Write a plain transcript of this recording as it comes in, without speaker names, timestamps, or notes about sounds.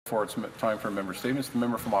before it's time for member statements. The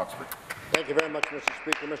member from Oxford. Thank you very much, Mr.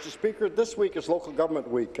 Speaker. Mr. Speaker, this week is Local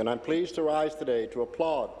Government Week, and I'm pleased to rise today to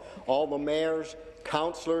applaud all the mayors,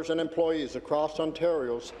 councillors and employees across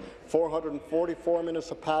Ontario's 444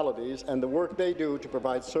 municipalities and the work they do to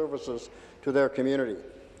provide services to their community.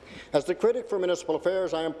 As the critic for municipal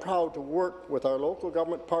affairs, I am proud to work with our local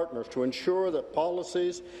government partners to ensure that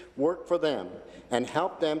policies work for them and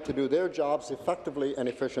help them to do their jobs effectively and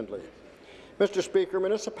efficiently. Mr. Speaker,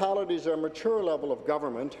 municipalities are a mature level of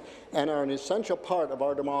government and are an essential part of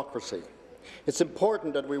our democracy. It's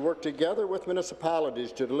important that we work together with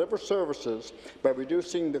municipalities to deliver services by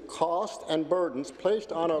reducing the cost and burdens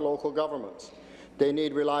placed on our local governments. They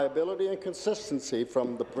need reliability and consistency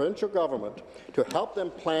from the provincial government to help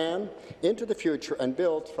them plan into the future and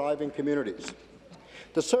build thriving communities.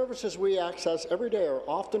 The services we access every day are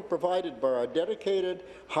often provided by our dedicated,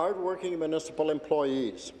 hard-working municipal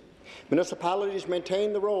employees. Municipalities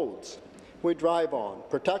maintain the roads we drive on,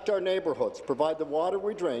 protect our neighbourhoods, provide the water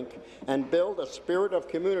we drink, and build a spirit of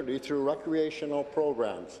community through recreational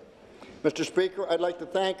programs. Mr. Speaker, I'd like to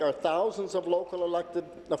thank our thousands of local elected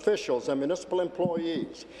officials and municipal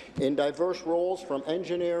employees in diverse roles from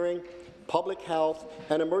engineering, public health,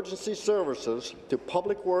 and emergency services to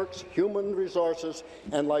public works, human resources,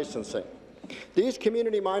 and licensing. These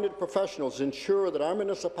community-minded professionals ensure that our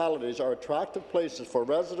municipalities are attractive places for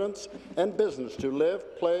residents and business to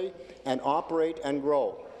live, play, and operate and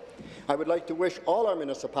grow. I would like to wish all our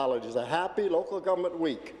municipalities a happy Local Government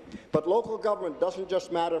Week. But local government doesn't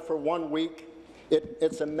just matter for 1 week.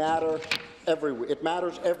 It's a matter every week. It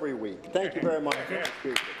matters every week. Thank you very much, Mr.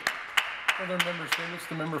 Speaker. Other member statements.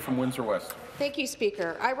 The member from Windsor West. Thank you,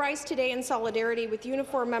 Speaker. I rise today in solidarity with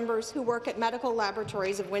uniformed members who work at medical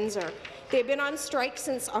laboratories of Windsor. They've been on strike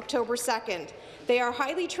since October 2nd. They are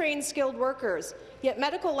highly trained, skilled workers, yet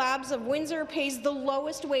Medical Labs of Windsor pays the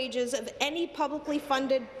lowest wages of any publicly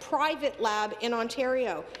funded private lab in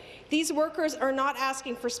Ontario. These workers are not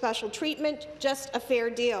asking for special treatment, just a fair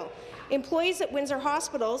deal. Employees at Windsor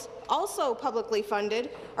hospitals, also publicly funded,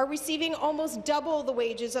 are receiving almost double the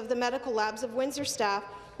wages of the Medical Labs of Windsor staff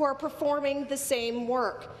who are performing the same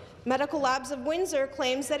work. Medical Labs of Windsor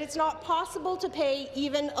claims that it's not possible to pay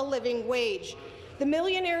even a living wage. The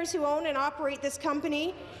millionaires who own and operate this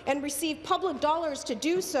company and receive public dollars to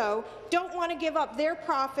do so don't want to give up their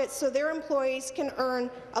profits so their employees can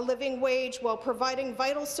earn a living wage while providing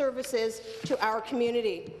vital services to our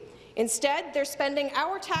community. Instead, they're spending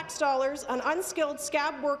our tax dollars on unskilled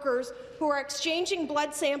scab workers who are exchanging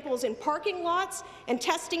blood samples in parking lots and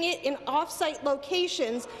testing it in off-site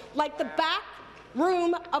locations like the back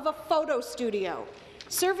room of a photo studio.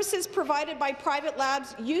 Services provided by private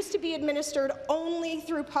labs used to be administered only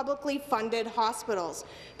through publicly funded hospitals,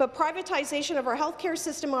 but privatization of our healthcare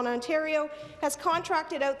system in Ontario has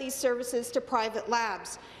contracted out these services to private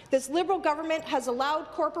labs. This Liberal government has allowed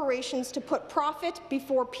corporations to put profit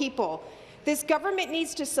before people. This government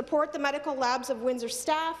needs to support the Medical Labs of Windsor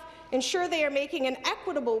staff, ensure they are making an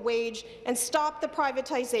equitable wage, and stop the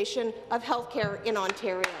privatization of healthcare in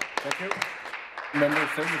Ontario. Thank you. Member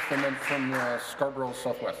from Scarborough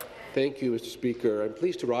Southwest. Thank you, Mr. Speaker. I'm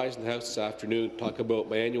pleased to rise in the House this afternoon to talk about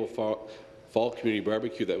my annual fall community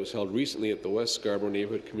barbecue that was held recently at the West Scarborough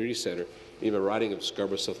Neighbourhood Community Centre in the riding of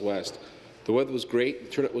Scarborough Southwest. The weather was great,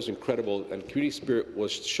 the turnout was incredible, and community spirit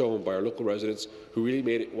was shown by our local residents who really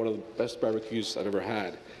made it one of the best barbecues I've ever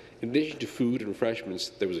had. In addition to food and refreshments,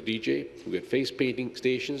 there was a DJ, we had face painting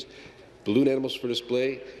stations, balloon animals for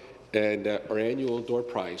display, and our annual door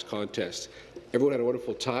prize contest. Everyone had a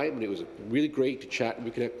wonderful time, and it was really great to chat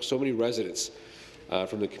and reconnect with so many residents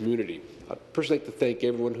from the community. I'd personally like to thank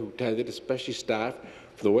everyone who attended, especially staff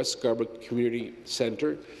from the West Scarborough Community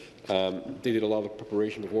Centre. They did a lot of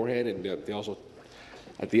preparation beforehand, and they also,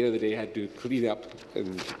 at the end of the day, had to clean up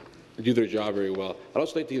and do their job very well. I'd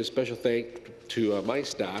also like to give a special thank to my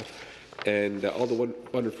staff and all the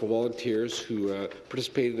wonderful volunteers who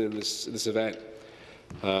participated in this event.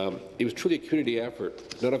 It was truly a community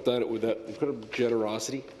effort. None have done it without incredible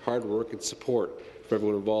generosity, hard work, and support for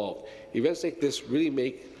everyone involved. Events like this really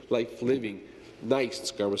make life living nice in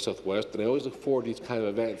Scarborough Southwest, and I always look forward to these kind of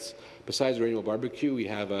events. Besides our annual barbecue, we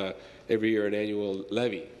have every year an annual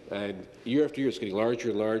levy, and year after year it's getting larger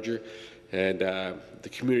and larger, and the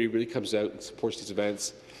community really comes out and supports these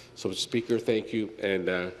events. So, Mr. Speaker, thank you,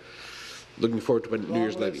 and looking forward to my New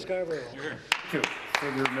Year's levy. Thank you.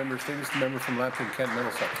 Further member statements. The member from Lambton, Kent,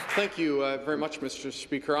 Middlesex. Thank you very much, Mr.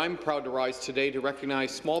 Speaker. I'm proud to rise today to recognize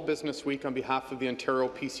Small Business Week on behalf of the Ontario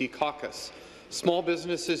PC Caucus. Small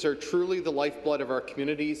businesses are truly the lifeblood of our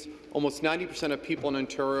communities. Almost 90% of people in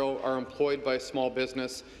Ontario are employed by a small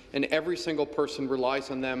business, and every single person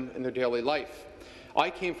relies on them in their daily life. I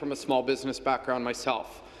came from a small business background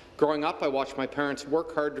myself. Growing up, I watched my parents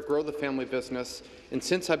work hard to grow the family business, and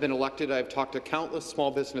since I've been elected, I've talked to countless small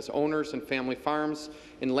business owners and family farms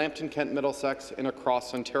in Lambton, Kent, Middlesex, and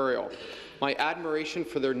across Ontario. My admiration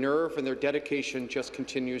for their nerve and their dedication just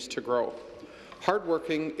continues to grow.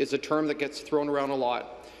 Hardworking is a term that gets thrown around a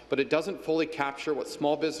lot, but it doesn't fully capture what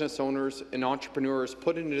small business owners and entrepreneurs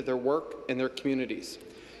put into their work and their communities.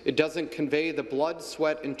 It doesn't convey the blood,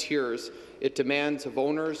 sweat, and tears it demands of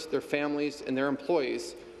owners, their families, and their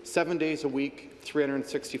employees 7 days a week,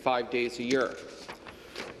 365 days a year.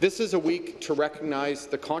 This is a week to recognize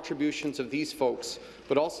the contributions of these folks,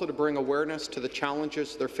 but also to bring awareness to the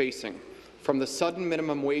challenges they're facing, from the sudden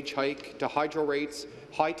minimum wage hike to hydro rates,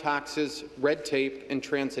 high taxes, red tape, and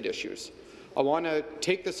transit issues. I want to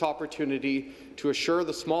take this opportunity to assure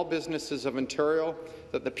the small businesses of Ontario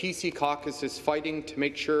that the PC caucus is fighting to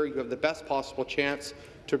make sure you have the best possible chance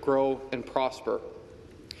to grow and prosper.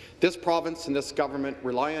 This province and this government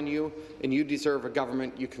rely on you, and you deserve a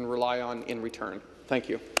government you can rely on in return. Thank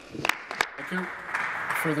you. Thank you.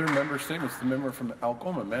 Further member statements. The member from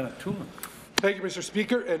Algoma, Manitoulin. Thank you, Mr.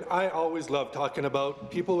 Speaker, and I always love talking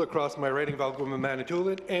about people across my riding of Algoma,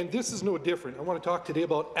 Manitoulin, and this is no different. I want to talk today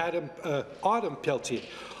about Autumn Pelletier.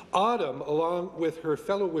 Autumn, along with her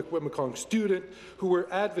fellow Wikwemikong student, who were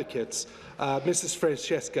advocates, Mrs.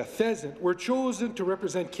 Francesca Pheasant, were chosen to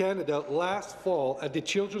represent Canada last fall at the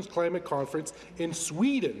Children's Climate Conference in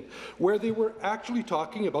Sweden, where they were actually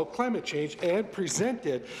talking about climate change and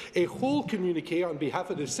presented a whole communique on behalf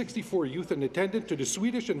of the 64 youth in attendance to the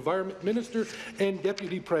Swedish Environment Minister and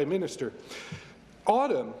Deputy Prime Minister.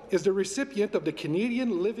 Autumn is the recipient of the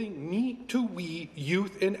Canadian Living Me to We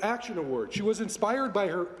Youth in Action Award. She was inspired by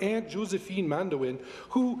her Aunt Josephine Mandoin,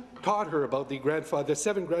 who taught her about the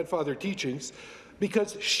 7 grandfather teachings,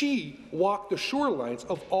 because she walked the shorelines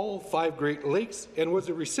of all 5 Great Lakes and was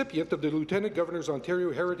a recipient of the Lieutenant Governor's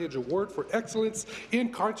Ontario Heritage Award for Excellence in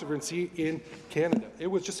Conservancy in Canada. It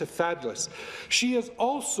was just fabulous. She has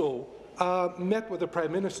also met with the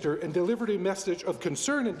Prime Minister and delivered a message of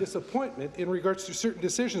concern and disappointment in regards to certain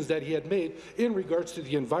decisions that he had made in regards to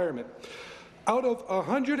the environment. Out of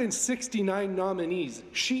 169 nominees,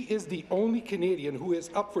 she is the only Canadian who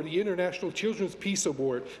is up for the International Children's Peace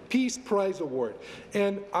Prize Award.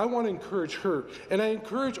 And I want to encourage her, and I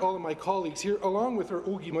encourage all of my colleagues here, along with her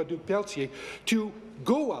Ogi Madu Pelletier, to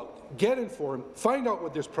go out, get informed, find out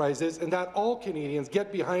what this prize is, and that all Canadians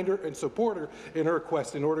get behind her and support her in her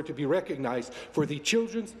quest in order to be recognized for the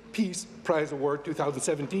Children's Peace Prize Award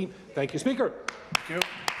 2017. Thank you, Speaker. Thank you.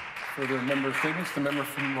 Further member statements. The member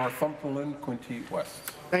from Northumberland, Quinte West.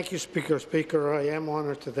 Thank you, Speaker. Speaker, I am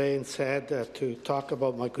honoured today and sad to talk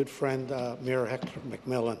about my good friend, Mayor Hector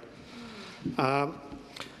McMillan.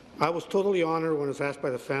 I was totally honoured when I was asked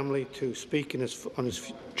by the family to speak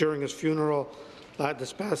during his funeral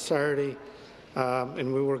this past Saturday,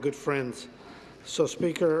 and we were good friends. So,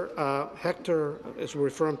 Speaker, Hector is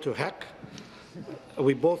referred to Heck.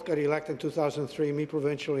 We both got elected in 2003, me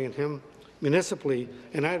provincially and him municipally,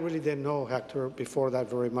 and I really didn't know Hector before that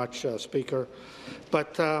very much, Speaker.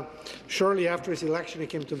 But shortly after his election, he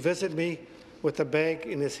came to visit me with a bag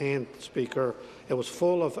in his hand, Speaker. It was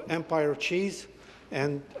full of Empire cheese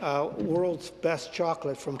and world's best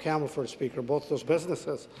chocolate from Camelford, Speaker, both those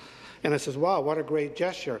businesses. And I says, wow, what a great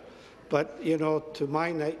gesture. But, you know, to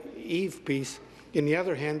my naive piece, in the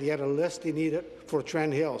other hand, he had a list he needed for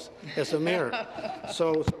Trent Hills as a mayor.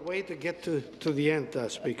 So it's a way to get to the end,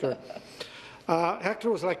 Speaker. Hector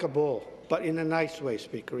was like a bull, but in a nice way,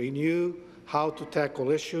 Speaker. He knew how to tackle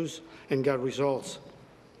issues and got results.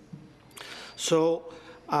 So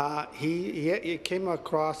he came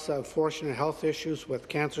across unfortunate health issues with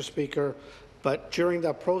cancer, Speaker, but during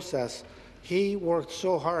that process, he worked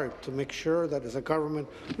so hard to make sure that as a government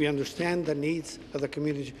we understand the needs of the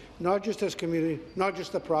community, not just as community, not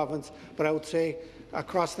just the province, but I would say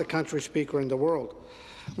across the country, Speaker, in the world.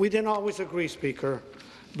 We didn't always agree, Speaker,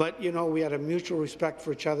 but you know, we had a mutual respect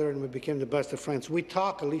for each other and we became the best of friends. We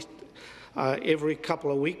talk at least every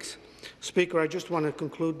couple of weeks. Speaker, I just want to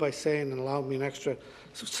conclude by saying, and allow me an extra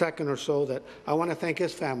second or so, that I want to thank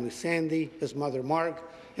his family, Sandy, his mother Marg,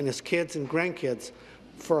 and his kids and grandkids,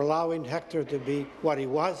 for allowing Hector to be what he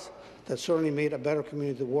was. That certainly made a better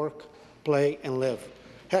community to work, play, and live.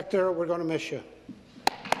 Hector, we're going to miss you.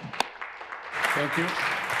 Thank you.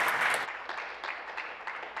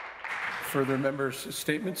 Further members'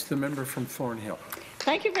 statements. The member from Thornhill.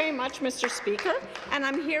 Thank you very much, Mr. Speaker. And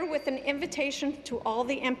I'm here with an invitation to all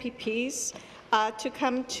the MPPs to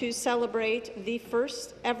come to celebrate the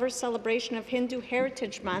first ever celebration of Hindu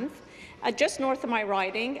Heritage Month just north of my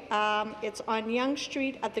riding. It's on Yonge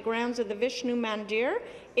Street at the grounds of the Vishnu Mandir,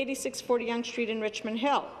 8640 Yonge Street in Richmond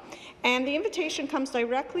Hill. And the invitation comes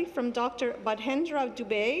directly from Dr. Badhendra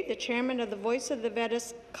Dubey, the chairman of the Voice of the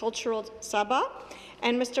Vedas Cultural Sabha,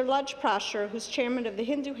 and Mr. Laj Prasher, who's chairman of the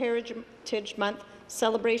Hindu Heritage Month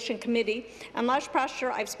Celebration Committee. And Laj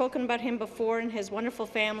Prasher, I've spoken about him before and his wonderful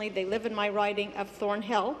family. They live in my riding of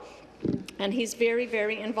Thornhill. And he's very,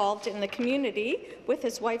 very involved in the community with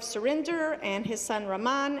his wife Surinder and his son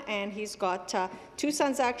Raman, and he's got 2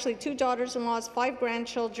 sons, actually 2 daughters-in-laws, 5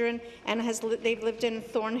 grandchildren, and they've lived in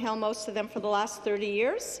Thornhill, most of them, for the last 30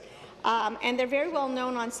 years. And they're very well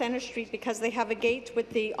known on Centre Street because they have a gate with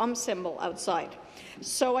the symbol outside.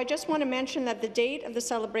 So I just want to mention that the date of the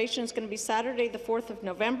celebration is going to be Saturday, the 4th of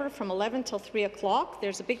November, from 11 till 3 o'clock.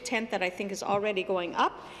 There's a big tent that I think is already going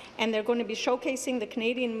up, and they're going to be showcasing the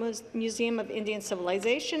Canadian Museum of Indian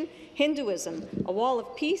Civilization, Hinduism, a wall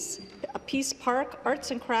of peace, a peace park, arts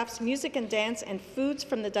and crafts, music and dance, and foods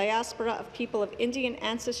from the diaspora of people of Indian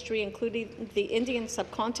ancestry, including the Indian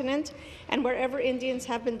subcontinent, and wherever Indians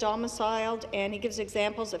have been domiciled. And he gives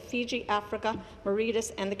examples of Fiji, Africa,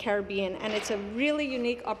 Mauritius, and the Caribbean. And it's a really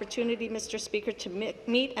unique opportunity, Mr. Speaker, to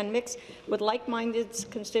meet and mix with like-minded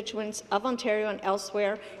constituents of Ontario and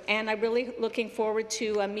elsewhere. And I'm really looking forward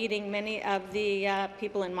to meeting many of the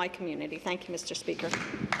people in my community. Thank you, Mr. Speaker.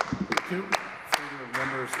 Thank you. Further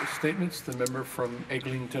members' statements. The member from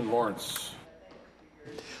Eglinton Lawrence.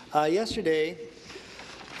 Yesterday,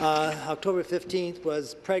 October 15th,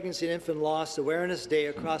 was Pregnancy and Infant Loss Awareness Day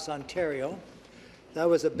across Ontario. That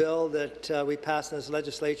was a bill that we passed in this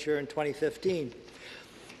legislature in 2015.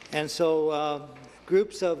 And so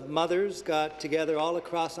groups of mothers got together all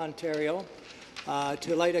across Ontario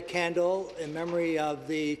to light a candle in memory of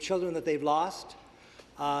the children that they've lost,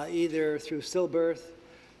 either through stillbirth,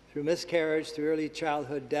 through miscarriage, through early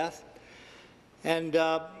childhood death. And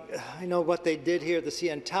I know what they did here at the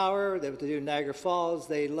CN Tower. They do in Niagara Falls.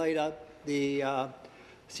 They light up the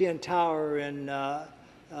CN Tower in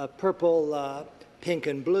purple, pink,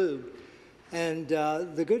 and blue. And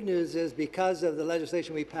the good news is, because of the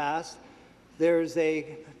legislation we passed, there's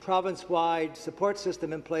a province-wide support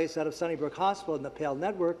system in place out of Sunnybrook Hospital in the PALE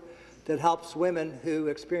network that helps women who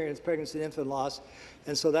experience pregnancy and infant loss.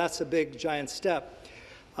 And so that's a big, giant step.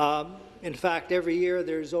 In fact, every year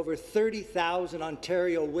there's over 30,000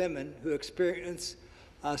 Ontario women who experience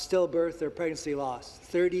stillbirth or pregnancy loss.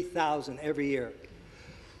 30,000 every year.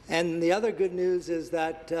 And the other good news is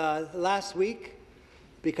that last week,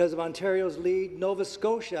 because of Ontario's lead, Nova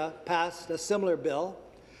Scotia passed a similar bill.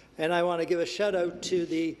 And I want to give a shout out to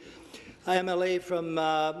the MLA from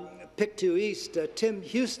Pictou East, Tim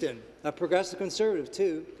Houston, a progressive conservative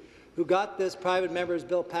too, who got this private member's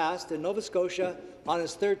bill passed in Nova Scotia on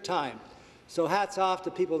his 3rd time. So hats off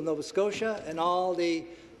to people of Nova Scotia and all the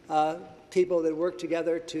people that worked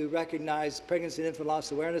together to recognize Pregnancy and Infant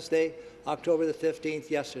Loss Awareness Day, October the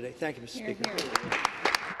 15th, yesterday. Thank you, Mr. Speaker.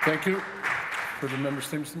 Thank you. For the member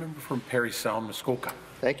statements, the member from Parry Sound, Muskoka.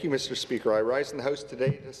 Thank you, Mr. Speaker. I rise in the House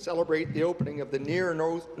today to celebrate the opening of the Near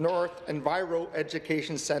North Enviro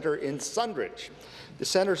Education Centre in Sundridge. The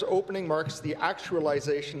centre's opening marks the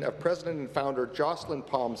actualization of President and founder Jocelyn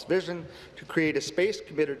Palm's vision to create a space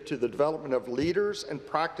committed to the development of leaders and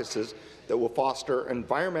practices that will foster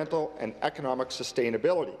environmental and economic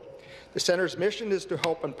sustainability. The centre's mission is to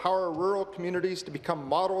help empower rural communities to become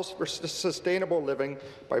models for sustainable living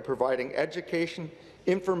by providing education,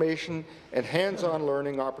 information, and hands-on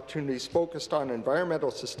learning opportunities focused on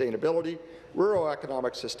environmental sustainability, rural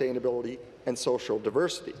economic sustainability, and social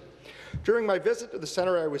diversity. During my visit to the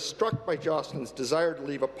centre, I was struck by Jocelyn's desire to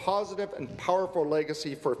leave a positive and powerful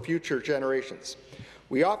legacy for future generations.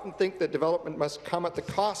 We often think that development must come at a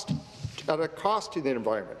cost to the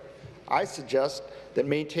environment. I suggest that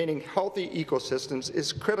maintaining healthy ecosystems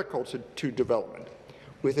is critical to development.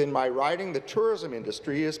 Within my riding, the tourism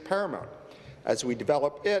industry is paramount. As we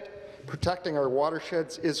develop it, protecting our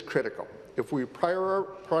watersheds is critical. If we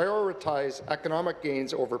prioritize economic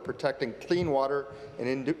gains over protecting clean water and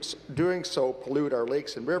in doing so pollute our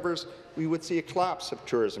lakes and rivers, we would see a collapse of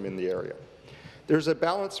tourism in the area. There's a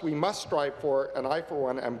balance we must strive for, and I, for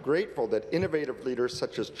one, am grateful that innovative leaders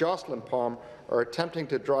such as Jocelyn Palm are attempting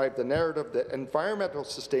to drive the narrative that environmental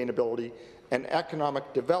sustainability and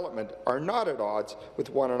economic development are not at odds with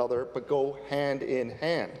one another, but go hand in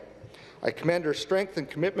hand. I commend her strength and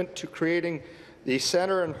commitment to creating the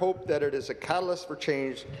centre and hope that it is a catalyst for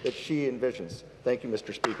change that she envisions. Thank you,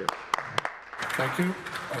 Mr. Speaker. Thank you.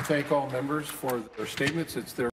 I thank all members for their statements. It's their